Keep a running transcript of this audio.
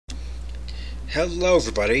Hello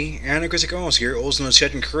everybody, ALLOS here, also known as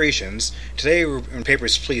Sergiu Creations. Today we're in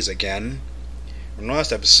Papers, Please again. In the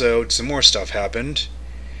last episode, some more stuff happened.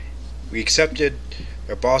 We accepted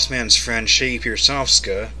our boss man's friend, Sergiu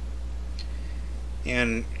Piersovska,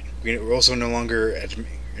 and we're also no longer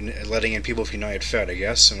letting in people of United Fed, I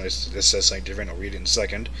guess, unless this says something different. I'll read it in a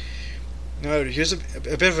second. Now, here's a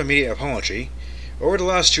bit of a media apology. Over the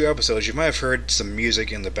last two episodes, you might have heard some music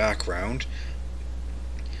in the background.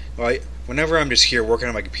 Well, whenever I'm just here working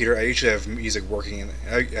on my computer, I usually have music working,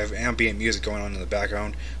 I have ambient music going on in the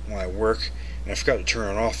background while I work, and I forgot to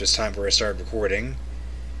turn it off this time before I started recording.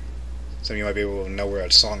 Some of you might be able to know where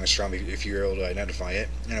that song is from if you're able to identify it.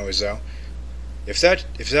 Anyways, though, if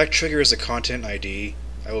that triggers a content ID,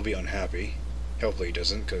 I will be unhappy. Hopefully it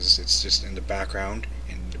doesn't, because it's just in the background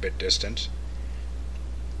and a bit distant.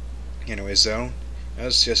 Anyways, though,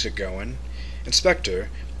 let's just get going. Inspector,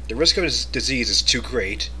 the risk of this disease is too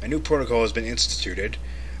great. A new protocol has been instituted.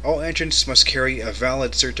 All entrants must carry a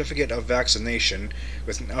valid certificate of vaccination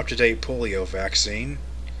with an up-to-date polio vaccine.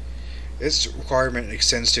 This requirement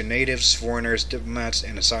extends to natives, foreigners, diplomats,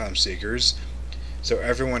 and asylum seekers. So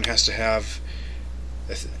everyone has to have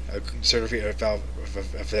a certificate of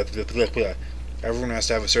everyone has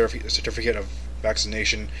to have a certificate of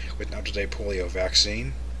vaccination with an up-to-date polio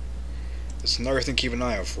vaccine. That's another thing to keep an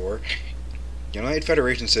eye out for. United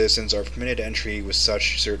Federation citizens are permitted entry with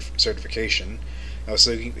such certification,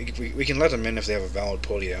 so we can let them in if they have a valid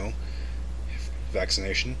polio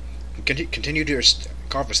vaccination. Continue to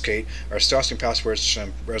confiscate our Stoskin passports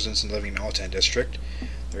from residents living in Altan district.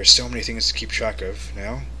 There are so many things to keep track of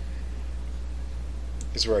now.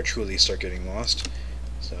 This is where I truly start getting lost.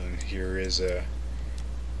 So here is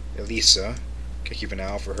Elisa. Gotta keep an eye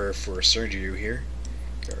out for her for Sergiu here.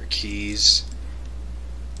 Got our keys.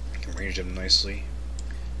 Can arrange them nicely.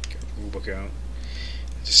 Get a rule book out.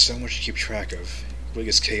 There's so much to keep track of. It really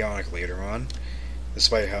gets chaotic later on,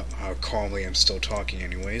 despite how calmly I'm still talking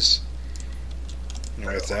anyways.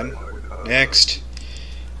 Alright then. Next.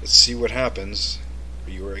 Let's see what happens.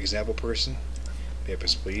 Are you an example person?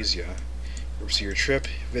 Papers, please, yeah. Oversee your trip,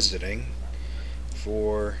 visiting,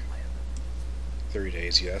 for 30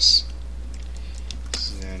 days, yes.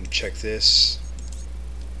 And then check this.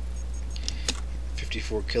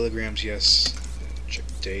 54 kilograms, yes. Check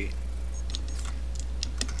the date.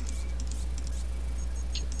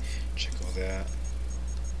 Check all that.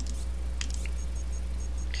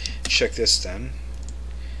 Check this then.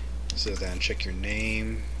 So then check your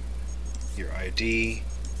name, your ID,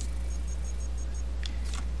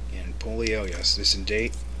 and polio, yes. This and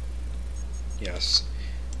date, yes.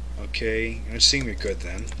 Okay, and assume you're good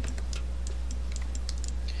then,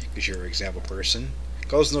 because you're an example person.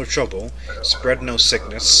 Cause no trouble, spread no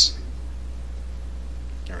sickness.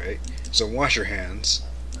 Alright, so wash your hands.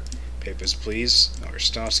 Papers, please. Or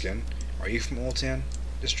Stoskin. Are you from Altan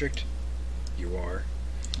district? You are.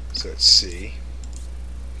 So let's see.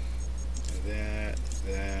 That.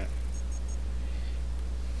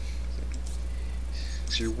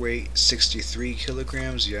 Is your weight 63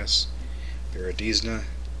 kilograms? Yes. Veradizna.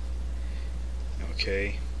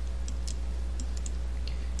 Okay.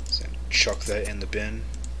 So chuck that in the bin.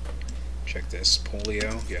 Check this.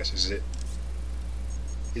 Polio. Yes, is it?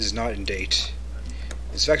 It is not in date.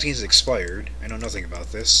 This vaccine is expired. I know nothing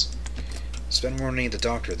about this. Spend more money at the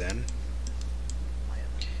doctor then.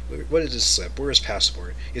 What is this slip? Where is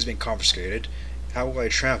passport? It's been confiscated. How will I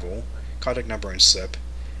travel? Contact number and slip.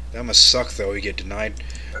 That must suck though, you get denied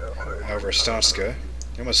over Stotska.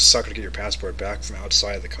 That must suck to get your passport back from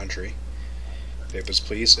outside of the country. Papers,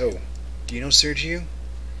 please. Oh, do you know Sergiu?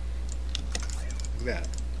 Look at that.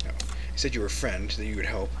 No. He said you were a friend, that you would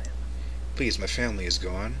help. Please, my family is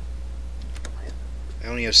gone. I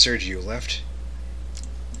only have Sergiu left.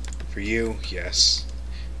 For you, yes.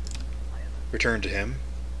 Return to him.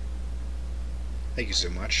 Thank you so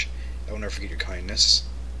much. I will never forget your kindness.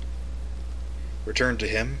 Return to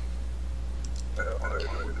him.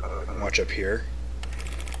 Watch up here.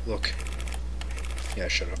 Look. Yeah,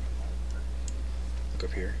 shut up. Look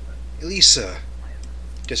up here. Elisa!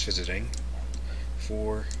 Just visiting.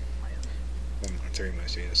 For 30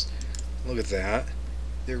 minutes to do this. Look at that.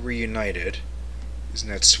 They're reunited. Isn't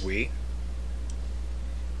that sweet?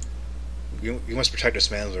 You must protect this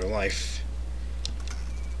man with their life.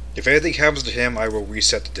 If anything happens to him, I will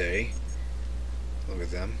reset the day. Look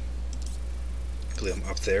at them. Look at them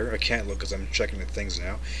up there. I can't look because I'm checking the things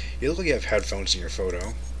now. You look like you have headphones in your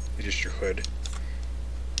photo. It's just your hood.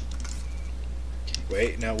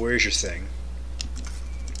 Wait, now where's your thing?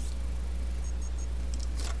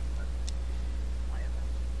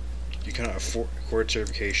 You cannot afford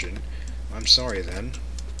certification. I'm sorry then.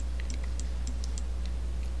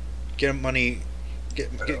 get money, get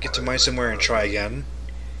some money somewhere and try again.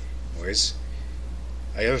 Anyways,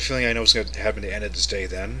 I have a feeling I know what's going to happen at the end of this day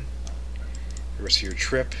then. The rest of your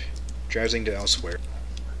trip, driving to elsewhere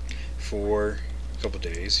for a couple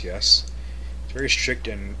days, yes. It's very strict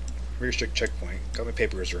checkpoint. Got my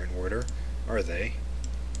papers are in order. Are they?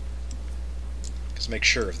 Let's make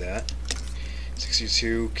sure of that.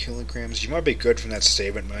 62 kilograms. You might be good from that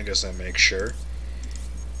statement, but I guess I'll make sure.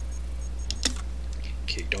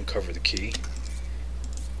 Okay, don't cover the key.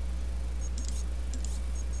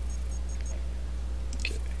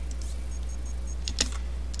 Okay.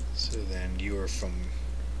 So then you are from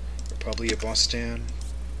probably a Boston.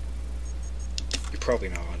 You're probably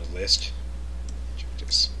not on the list. Check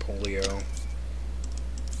this. Polio.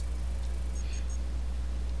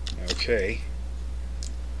 Okay.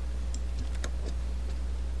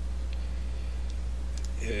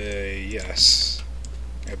 Yes.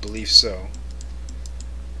 I believe so.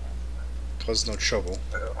 Cause no trouble.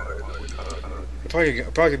 I'm probably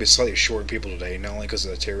gonna be slightly short in people today, not only because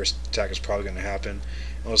the terrorist attack is probably gonna happen,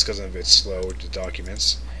 also because I'm a bit slow with the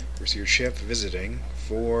documents. Where's your ship? Visiting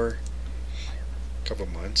for a couple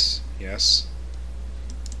months. Yes.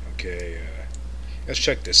 Okay. Let's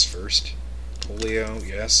check this first. Polio.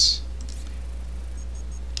 Yes.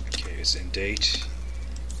 Okay, it's in date.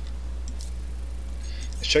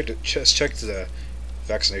 Let's check the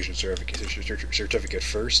vaccination certificate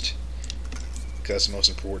first, because that's the most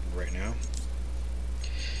important right now.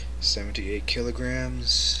 78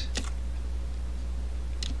 kilograms.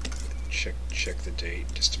 Check the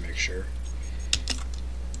date just to make sure.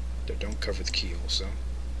 Don't cover the key also.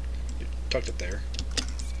 You tucked it there.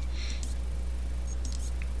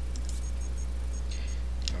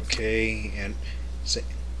 Okay, and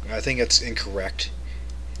I think that's incorrect.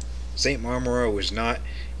 St. Marmoro was not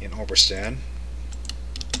in Oberstan.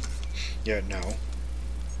 Yeah, no.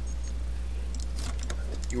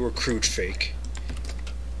 You were crude fake.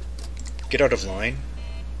 Get out of line.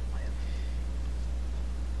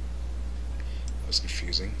 That was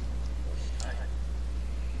confusing.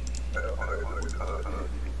 The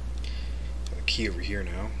key over here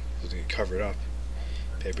now. It's going to cover it up.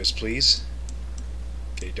 Papers, please.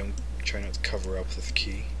 Okay, don't try not to cover up with the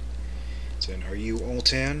key. So then, are you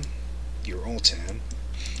Oltan? You're Oltan.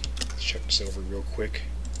 Let's check this over real quick.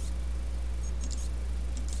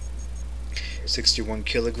 61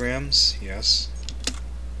 kilograms, yes.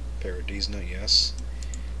 Paradisna, yes.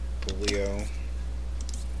 Polio.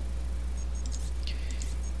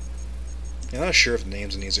 I'm not sure if the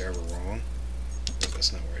names in these are ever wrong.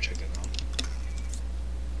 That's not where I checked it on.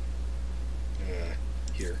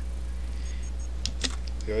 Here.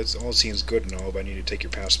 It all seems good and all, but I need to take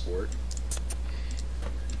your passport.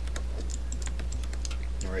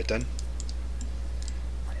 Alright then.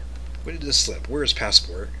 When did this slip? Where is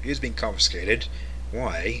passport? It is being confiscated.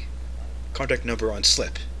 Why? Contact number on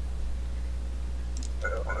slip.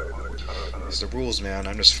 These are the rules, man.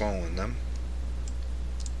 I'm just following them.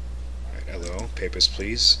 Alright, hello. Papers,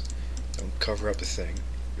 please. Don't cover up the thing.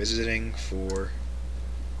 Visiting for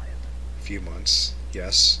a few months.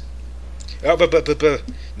 Yes. Oh, but.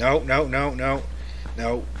 No.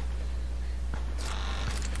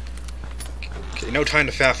 Okay, no time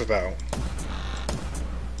to faff about.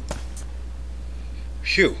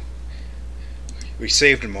 Phew. We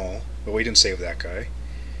saved them all, but we didn't save that guy.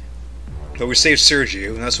 But we saved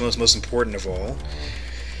Sergiu, and that's the most important of all.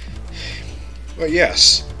 But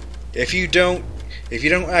yes, if you don't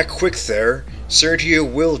act quick there,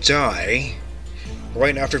 Sergiu will die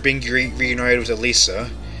right after being reunited with Elisa.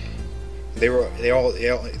 They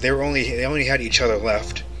only had each other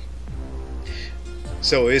left.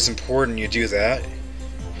 So it is important you do that,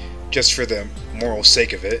 just for the moral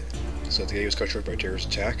sake of it. So the guy was cut short by terrorist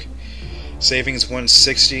attack. Savings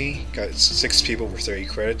 160. Got 6 people for 30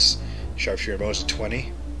 credits. Sharpshooter bonus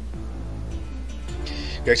 20.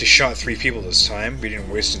 We actually shot 3 people this time. We didn't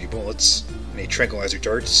waste any bullets, any tranquilizer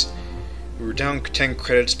darts. We were down 10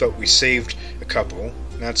 credits, but we saved a couple.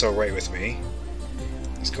 That's alright with me.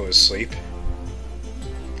 Let's go to sleep.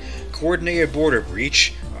 Coordinated border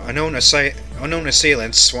breach. Unknown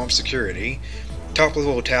assailants swamp security. Top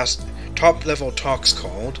level talks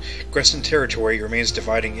called. Crescent territory remains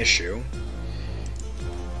dividing issue.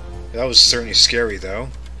 That was certainly scary, though.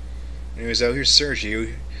 Anyways, out here's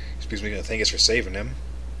Sergiu. He's going to thank us for saving him.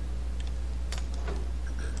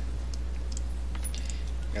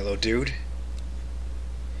 Hello, dude.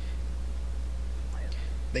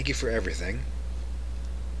 Thank you for everything.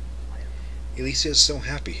 Elisa is so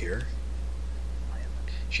happy here.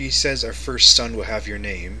 She says our first son will have your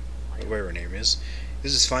name, whatever her name is.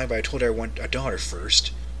 This is fine, but I told her I want a daughter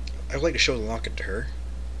first. I would like to show the locket to her.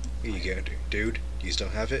 Here you go, dude. Do you still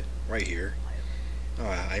have it? Right here. Oh,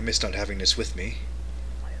 I miss not having this with me.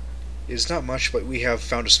 It's not much, but we have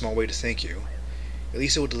found a small way to thank you.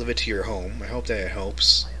 Elisa will deliver it to your home. I hope that it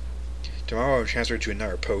helps. Tomorrow I'll transfer it to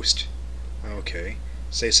another post. Okay.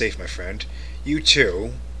 Stay safe, my friend. You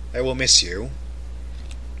too. I will miss you.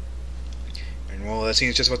 And well, that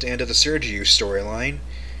seems just about the end of the Sergiu storyline.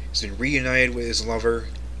 He's been reunited with his lover,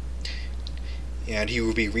 and he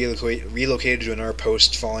will be relocated to another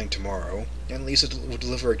post following tomorrow. And Lisa will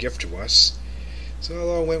deliver a gift to us. So it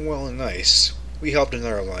all went well and nice. We helped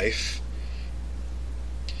another life.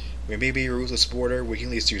 We may be a ruthless border, we can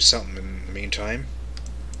at least do something in the meantime.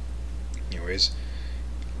 Anyways,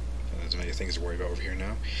 there's many things to worry about over here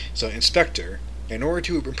now. So, Inspector, in order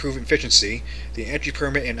to improve efficiency, the entry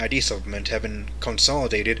permit and ID supplement have been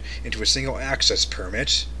consolidated into a single access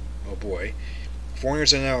permit. Oh boy.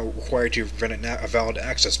 Foreigners are now required to prevent a valid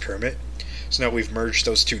access permit. So now we've merged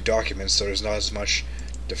those two documents, so there's not as much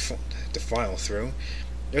to file through.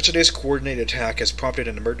 Yesterday's coordinated attack has prompted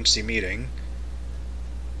an emergency meeting.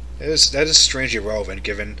 That is strangely relevant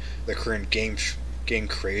given the current game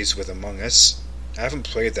craze with Among Us. I haven't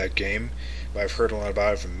played that game, but I've heard a lot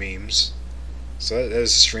about it from memes. So that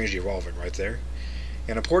is strangely relevant right there.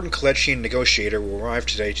 An important collection negotiator will arrive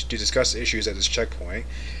today to discuss issues at this checkpoint.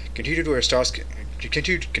 Continue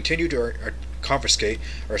to confiscate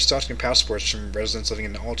our Arstotzkan passports from residents living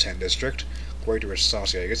in the Altan district. According to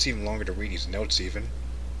Arstotzka. I guess it's even longer to read these notes even.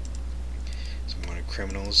 Some wanted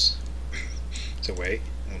criminals. So wait,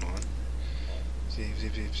 hold on.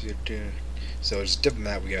 So it's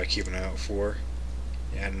diplomat we gotta keep an eye out for.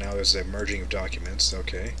 And now there's a merging of documents,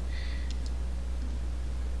 okay.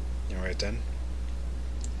 Alright then.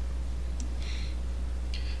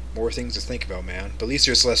 More things to think about, man. But at least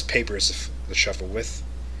there's less papers to shuffle with.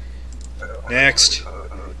 Next!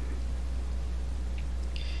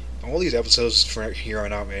 All these episodes from here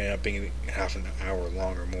on out may end up being half an hour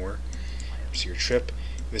long or more. So your trip,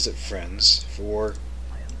 visit friends for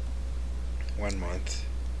 1 month.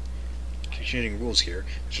 Changing rules here.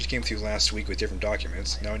 This just came through last week with different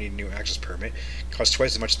documents. Now I need a new access permit. Costs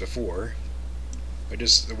twice as much as before. But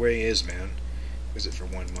just the way it is, man. Visit for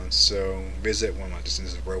 1 month. So visit 1 month. Just in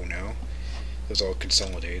a row now. Those all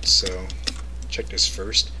consolidated. So check this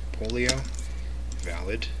first. Polio.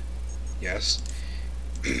 Valid. Yes.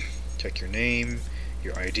 Check your name.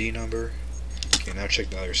 Your ID number. Okay, now check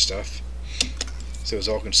the other stuff. So it's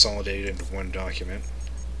all consolidated into one document.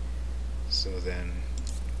 So then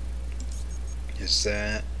is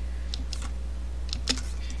that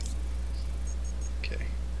okay?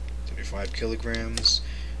 75 kilograms,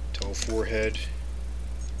 tall forehead.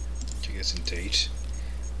 Check this in date.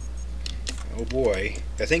 Oh boy,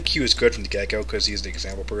 I think he was good from the get-go because he's the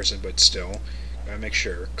example person, but still, gotta make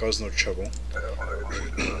sure. Cause no trouble.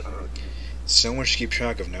 So much to keep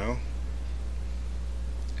track of now.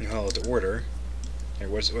 Hell, the order. Hey,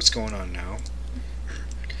 what's going on now?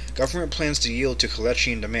 Government plans to yield to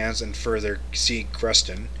Kalechian demands and further siege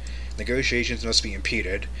Creston. Negotiations must be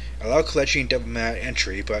impeded. Allow Kalechian diplomat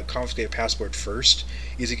entry, but confiscate a passport first.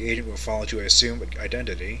 Using agent will follow to assume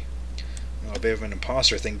identity. A bit of an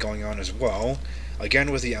imposter thing going on as well.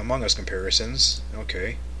 Again with the Among Us comparisons.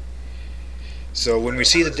 Okay. So when we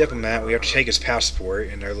see the diplomat, we have to take his passport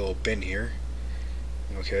in our little bin here.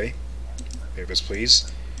 Okay. Papers,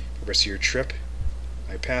 please. Rest of your trip.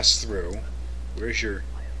 I passed through. Where's your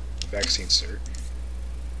vaccine cert?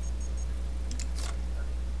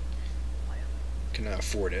 Cannot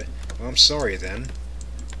afford it. Well, I'm sorry then.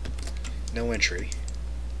 No entry.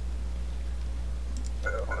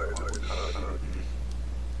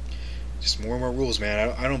 Just more and more rules,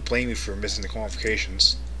 man. I don't blame you for missing the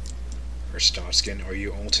qualifications. Arstotzkan, are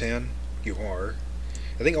you Altan? You are.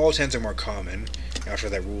 I think Altans are more common after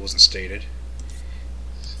that rule isn't stated.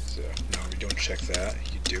 So, no, we don't check that,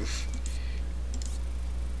 you doof.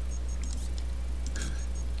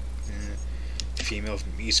 Female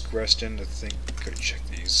from East Creston, I think I could check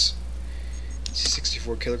these.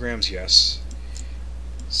 64 kilograms, yes.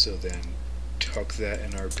 So then, tuck that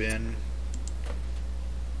in our bin.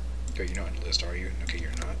 Okay, you're not on the list, are you? Okay,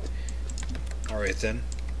 you're not. Alright then.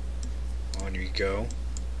 On you go.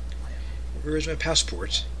 Where is my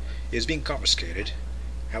passport? It is being confiscated.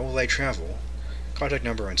 How will I travel? Contact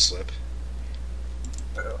number on slip.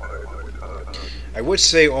 I would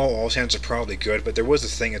say all Altans are probably good, but there was a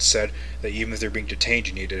thing that said that even if they're being detained,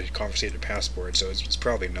 you need to confiscate a passport, so it's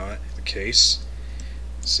probably not the case.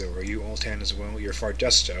 So, are you Altan as well? You're far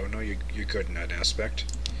desto. No, you're good in that aspect.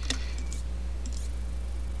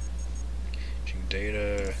 Changing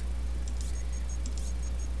data.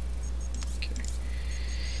 Okay.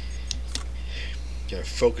 Gotta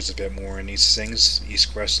focus a bit more on these things.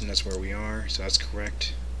 East Crescent, that's where we are, so that's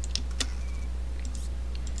correct.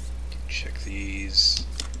 Check these.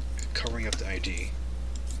 Covering up the ID.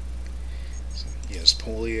 So, yes,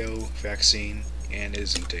 polio vaccine and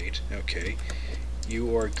is in date. Okay.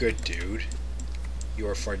 You are good, dude. You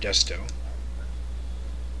are Fardesto.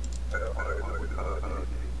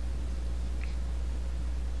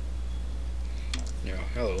 No,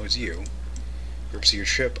 hello, it's you. Purpose of your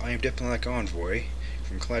trip, I am diplomatic envoy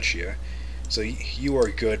from Klechia. So you are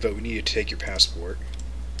good, but we need to take your passport.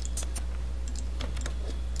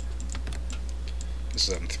 Just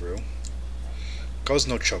let him through. Cause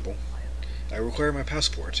no trouble. I require my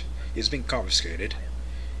passport. It is being confiscated.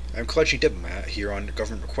 I am Klechian diplomat here on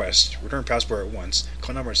government request. Return passport at once.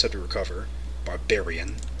 Call number and set to recover.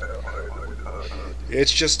 Barbarian.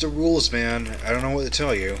 It's just the rules, man. I don't know what to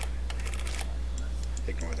tell you.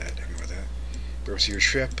 Ignore that, ignore that. Purpose of your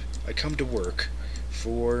trip, I come to work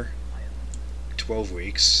for 12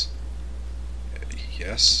 weeks.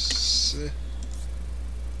 Yes.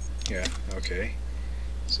 Yeah, okay.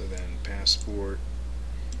 So then, passport.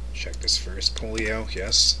 Check this first. Polio,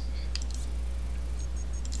 yes.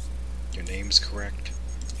 Your name's correct.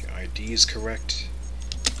 Your ID is correct.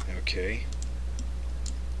 Okay.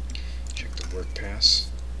 Check the work pass.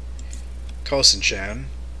 Coulson-chan.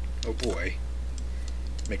 Oh boy.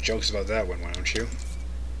 Make jokes about that one, why don't you?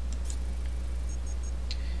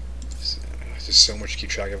 There's so much to keep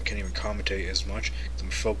track of, I can't even commentate as much, because I'm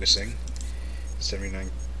focusing.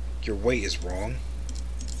 79. Your weight is wrong.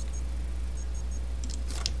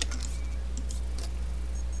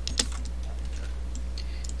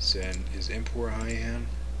 Then, is import high hand?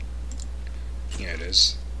 Yeah, it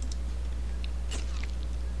is.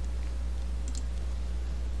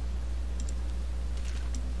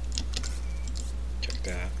 Check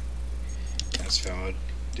that. That's valid.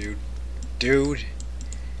 Dude. Dude!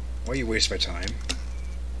 Why you waste my time?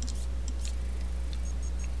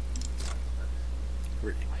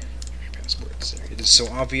 Where your passport's there. It is so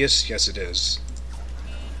obvious? Yes, it is.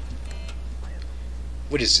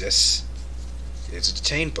 What is this? It's a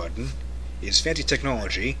detain button. It's fancy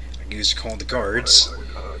technology. I can use to call the guards.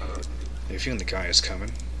 I have a feeling the guy is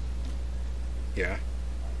coming. Yeah.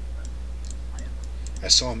 I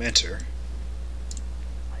saw him enter.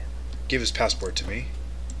 Give his passport to me.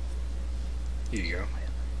 Here you go.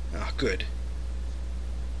 Ah, good.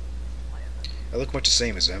 I look much the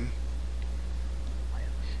same as him.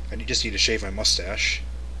 I just need to shave my mustache.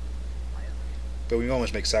 But we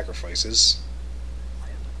always make sacrifices.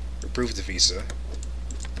 Approve the visa.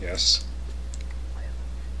 Yes.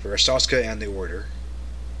 For Arstoska and the order.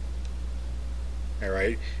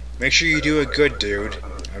 Alright. Make sure you do it good, dude.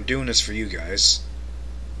 I'm doing this for you guys.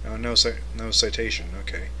 Oh, no citation.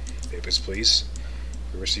 Okay. Papers, please.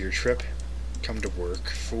 For the rest of your trip, come to work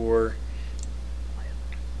for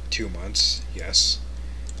 2 months. Yes.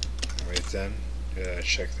 Alright then.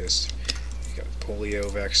 Check this. You got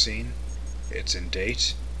polio vaccine. It's in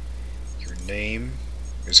date. Your name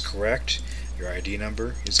is correct. Your ID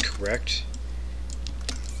number is correct.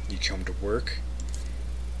 You come to work.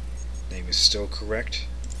 Name is still correct.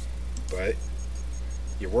 But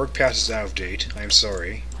your work pass is out of date. I'm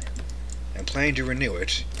sorry. I'm planning to renew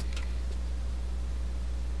it.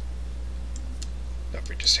 Not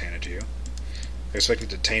for just hand it to you. I expect the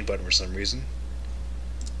detain button for some reason.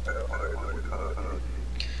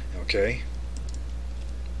 Okay.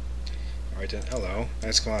 Alright then, hello.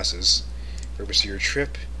 Nice glasses. Purpose of your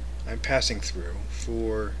trip, I'm passing through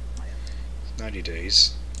for 90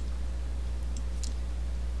 days.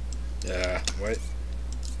 What?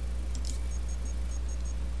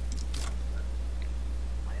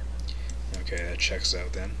 Okay, that checks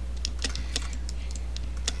out then.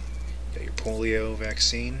 Got your polio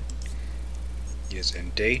vaccine. Is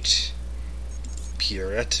in date.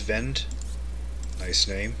 Pierrette Vend. Nice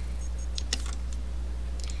name.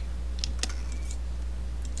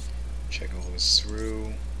 Check all this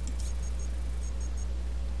through.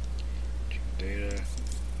 Data.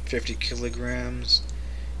 50 kilograms.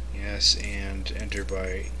 Yes, and enter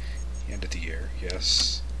by end of the year.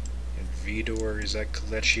 Yes. And Vidor, is that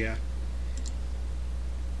Kolechia?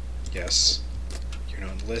 Yes. You're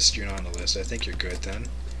not on the list, you're not on the list. I think you're good then.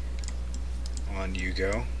 On you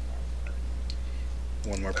go.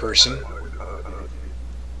 One more person.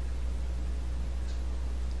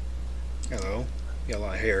 Hello. You got a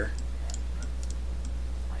lot of hair.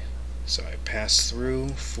 So I pass through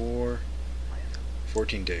for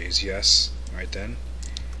 14 days, yes. Alright then.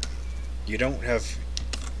 You don't have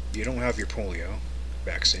your polio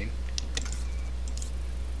vaccine.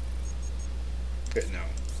 But no.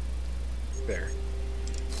 There.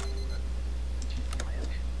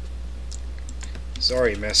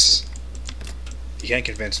 Sorry, miss. You can't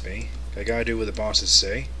convince me. I gotta do what the bosses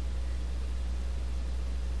say.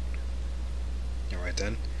 Alright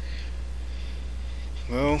then.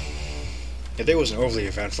 Well, the day wasn't overly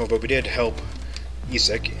eventful, but we did help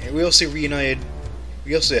Isaac. And we also reunited.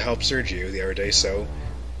 We also helped Sergiu the other day, so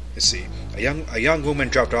let's see. A young woman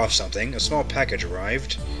dropped off something. A small package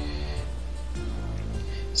arrived.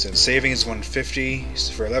 Since savings 150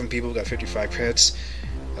 for 11 people, we got 55 credits.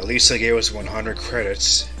 Elisa gave us 100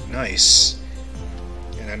 credits. Nice.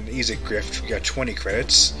 And then Isaac Grift, we got 20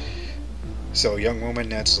 credits. So young woman,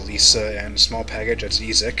 that's Elisa, and small package, that's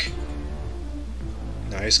Isaac.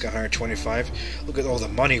 Nice, got 125. Look at all the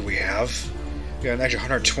money we have. We got an extra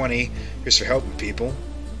 120 just for helping people.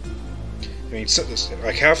 I mean, so,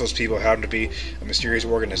 like half those people happen to be a mysterious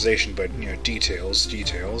organization, but you know,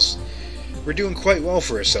 details. We're doing quite well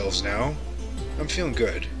for ourselves now. I'm feeling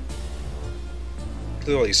good. Look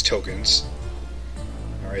at all these tokens.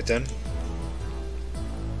 Alright then.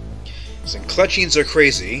 Some clutchings are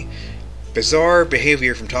crazy. Bizarre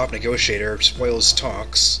behavior from top negotiator spoils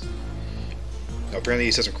talks. Now, apparently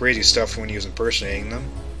he said some crazy stuff when he was impersonating them.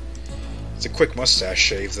 It's a quick mustache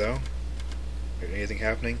shave though. Anything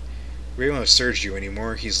happening? We don't have Sergiu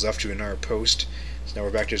anymore. He's left to another post. So now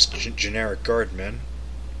we're back to just generic guardmen.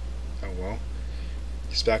 Oh well.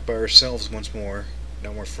 He's back by ourselves once more.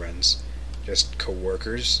 No more friends. Just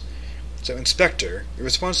co-workers. So, Inspector, in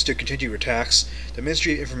response to continued attacks, the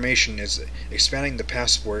Ministry of Information is expanding the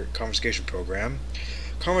passport confiscation program.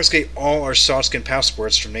 Confiscate all our Soskin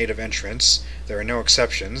passports from native entrants. There are no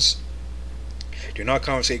exceptions. Do not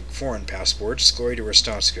confiscate foreign passports. Glory to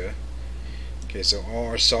Rostowska. Okay, so all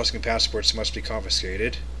our Soskin passports must be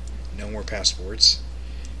confiscated. No more passports.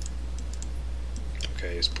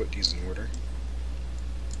 Okay, let's put these in order.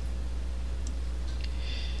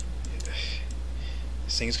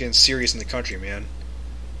 This thing's getting serious in the country, man.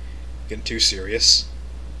 Getting too serious.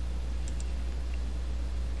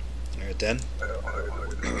 Alright then.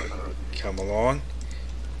 Come along.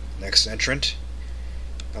 Next entrant.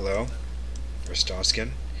 Hello. Rostowskin.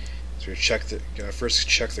 So we check the first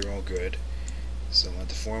check they're all good. So let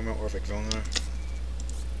the former Orphic Vilna.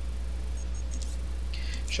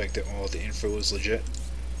 Check that all the info is legit.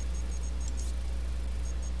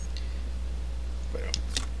 Wait,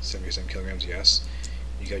 77 kilograms, yes.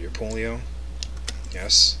 You got your polio?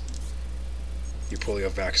 Yes. Your polio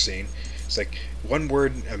vaccine. It's like one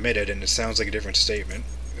word omitted and it sounds like a different statement.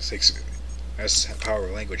 It's like that's power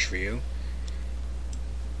of language for you.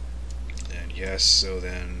 And yes, so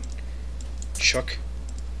then Chuck.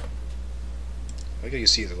 I like how you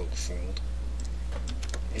see the little fold.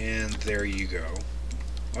 And there you go.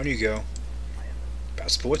 On you go.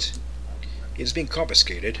 Passport. It is being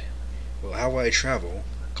confiscated. Well, how will I travel?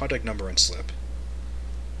 Contact number and slip.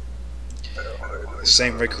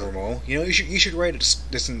 Same rigmarole. You know, you should write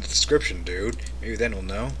this in the description, dude. Maybe then we'll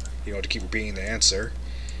know. You don't have to keep repeating the answer.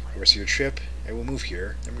 The rest of your trip, I will move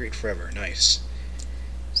here. Emigrate forever. Nice.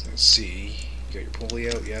 So let's see. You got your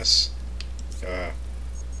polio, yes.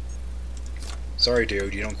 Sorry,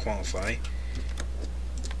 dude, you don't qualify.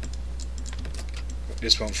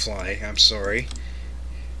 This won't fly. I'm sorry.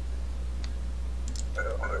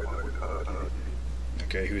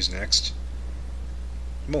 Okay, who's next?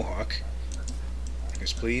 Mohawk.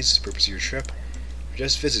 Yes, please. Purpose of your trip.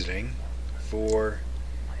 Just visiting for...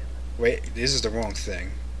 Wait, this is the wrong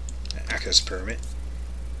thing. Access permit.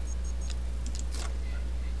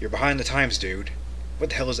 You're behind the times, dude. What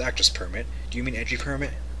the hell is access permit? Do you mean entry permit?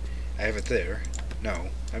 I have it there. No,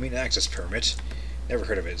 I mean access permit. Never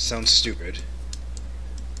heard of it. It sounds stupid.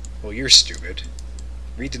 Well, you're stupid.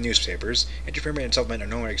 Read the newspapers. Entry permit and settlement are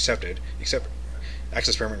no longer accepted, except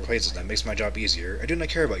access permit replaces them. Makes my job easier. I do not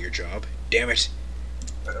care about your job. Damn it.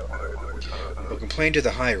 Well, complain to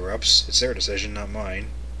the higher-ups. It's their decision, not mine.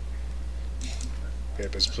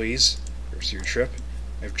 Papers, please. Here's your trip.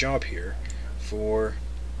 I have a job here for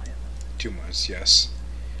 2 months, yes.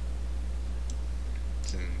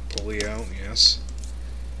 Then polio, yes.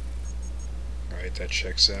 Alright, that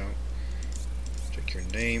checks out. Check your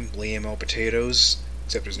name. Liam L. Potatoes.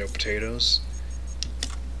 Except there's no potatoes.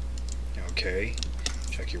 Okay.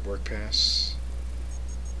 Check your work pass.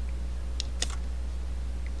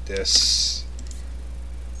 This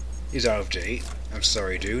is out of date. I'm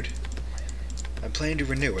sorry, dude. I'm planning to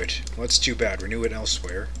renew it. Well, that's too bad. Renew it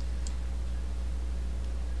elsewhere.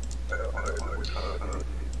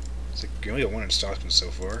 It's like you only got one in Stockton so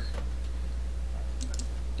far.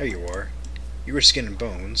 There you are. You were skin and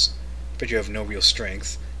bones. But you have no real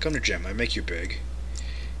strength. Come to gym. I make you big.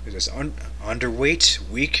 Is this underweight,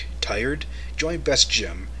 weak, tired? Join Best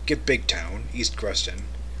Gym. Get Big Town, East Cruston.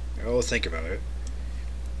 Oh, think about it.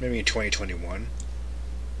 maybe in 2021.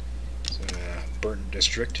 So, Burton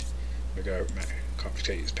District. We gotta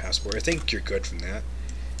confiscate his passport. I think you're good from that.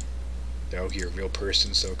 That'll be a real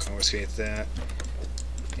person, so confiscate that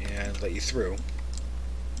and let you through.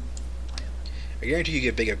 I guarantee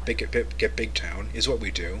you get big town is what we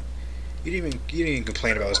do. You didn't even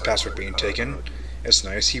complain about his passport being taken. That's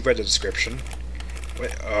nice. He read the description.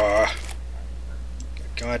 What?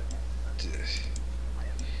 God.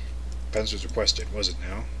 Pens was requested. Was it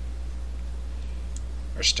now?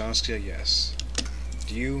 Arstotzka, yes.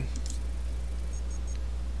 Do you?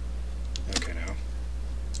 Okay, now.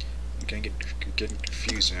 I'm getting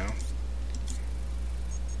confused now.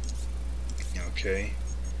 Okay.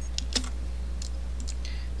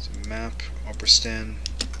 So map, Operstan,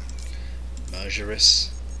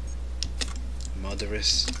 Majoris,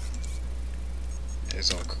 Motherus. That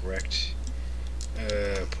is all correct.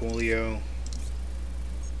 Polio.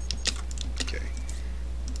 Okay.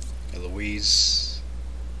 Eloise.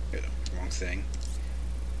 Wrong thing.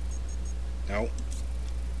 No.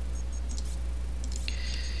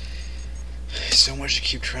 So much to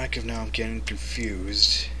keep track of now. I'm getting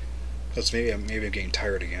confused. Plus, maybe I'm getting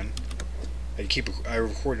tired again. I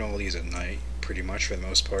record all these at night, pretty much for the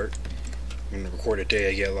most part. When I record at day,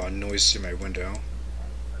 I get a lot of noise through my window.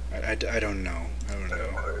 I don't know. I don't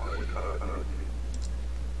know.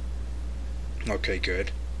 Okay,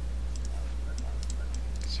 good.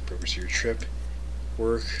 What's the purpose of your trip?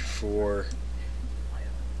 Work for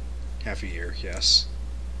half a year, yes.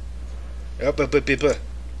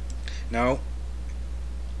 No.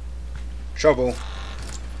 Trouble.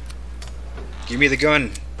 Give me the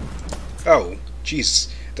gun. Oh,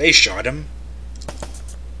 Jesus. They shot him.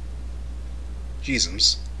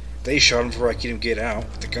 Jesus. They shot him before I could get out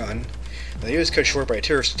with the gun. Now, he was cut short by a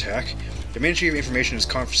terrorist attack. The Ministry of Information has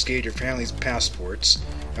confiscated your family's passports.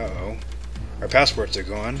 Uh-oh. Our passports are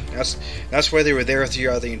gone. That's why they were there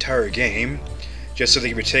throughout the entire game. Just so they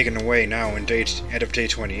could be taken away now in end of day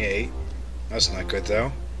 28. That's not good,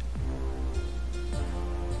 though.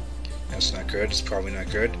 That's not good. It's probably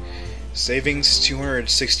not good. Savings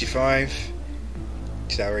 265.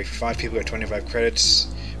 Salary for 5 people at 25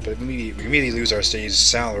 credits. But we immediately lose our city's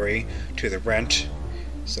salary to the rent.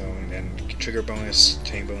 So, and then trigger bonus,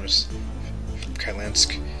 team bonus from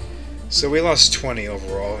Kylensk. So we lost 20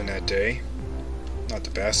 overall in that day. Not the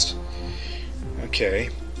best. Okay.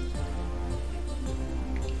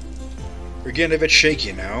 We're getting a bit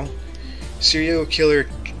shaky now. Serial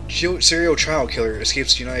child killer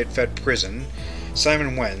escapes United Fed prison.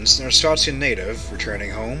 Simon Wenz, an Arstotzka native,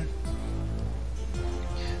 returning home.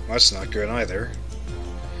 Well, that's not good either.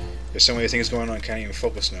 There's so many things going on, I can't even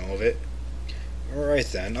focus on all of it. Alright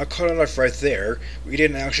then, I'll cut it off right there. We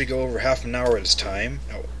didn't actually go over half an hour this time.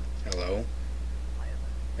 Oh, hello.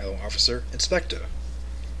 Hello, Officer. Inspector.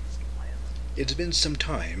 It's been some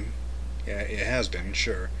time. Yeah, it has been,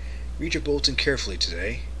 sure. Read your bulletin carefully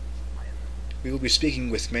today. We will be speaking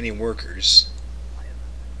with many workers.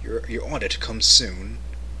 Your audit comes soon.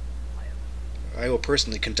 I will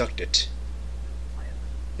personally conduct it.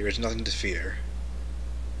 There is nothing to fear.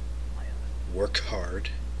 Work hard.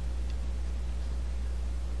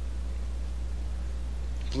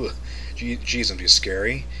 Geez, I'm too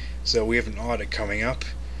scary. So we have an audit coming up.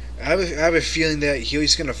 I have a feeling that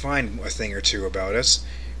he's going to find a thing or two about us,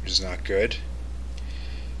 which is not good.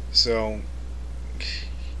 So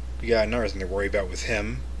we got another thing to worry about with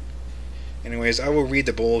him. Anyways, I will read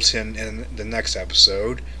the bulletin in the next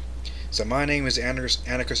episode. So my name is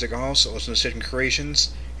Anarchistic ALLOS, also listen to Sitting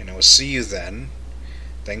Creations, and I will see you then.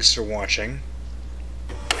 Thanks for watching.